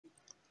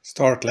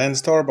Start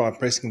Landstar by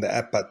pressing the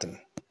app button.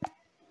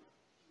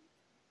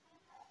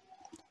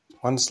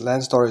 Once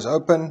Landstar is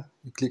open,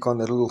 you click on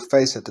the little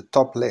face at the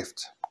top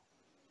left.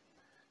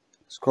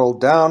 Scroll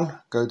down,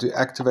 go to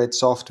Activate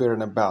Software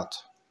and About.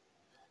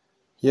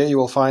 Here you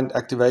will find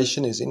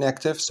activation is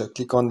inactive, so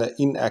click on the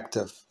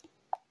Inactive.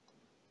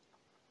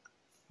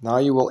 Now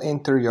you will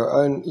enter your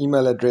own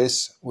email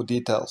address or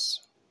details.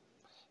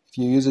 If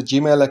you use a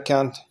Gmail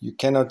account, you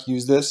cannot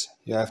use this.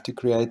 You have to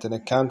create an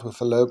account with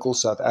a local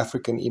South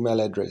African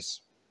email address.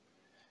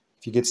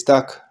 If you get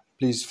stuck,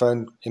 please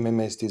phone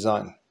MMS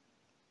Design.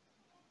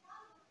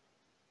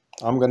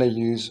 I'm going to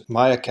use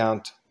my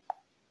account.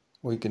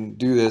 We can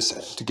do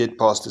this to get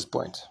past this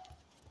point.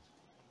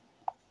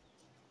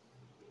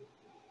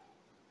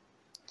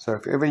 So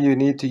if ever you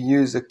need to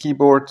use a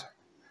keyboard,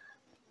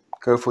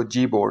 go for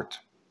Gboard.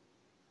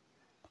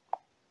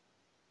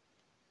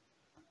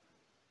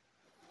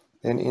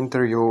 Then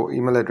enter your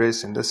email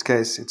address. In this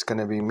case, it's going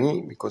to be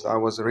me because I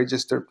was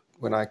registered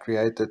when I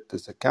created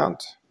this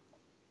account.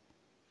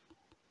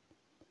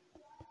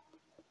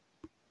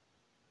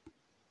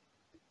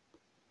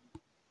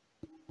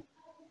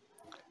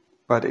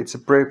 But it's a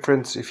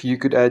preference if you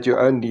could add your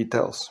own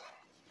details.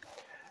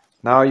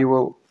 Now you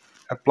will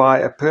apply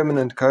a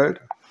permanent code.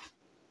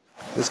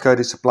 This code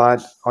is applied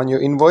on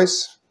your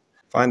invoice.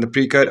 Find the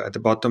pre-code at the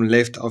bottom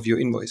left of your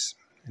invoice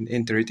and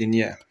enter it in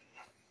here.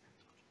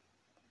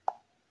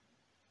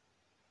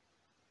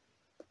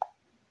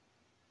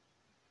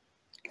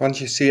 Once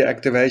you see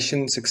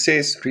activation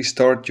success,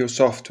 restart your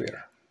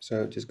software.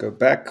 So just go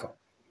back,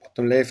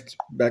 bottom left,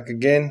 back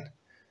again,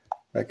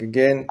 back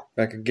again,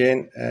 back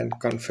again, and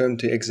confirm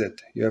to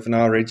exit. You have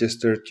now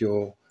registered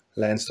your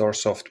Landstar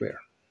software.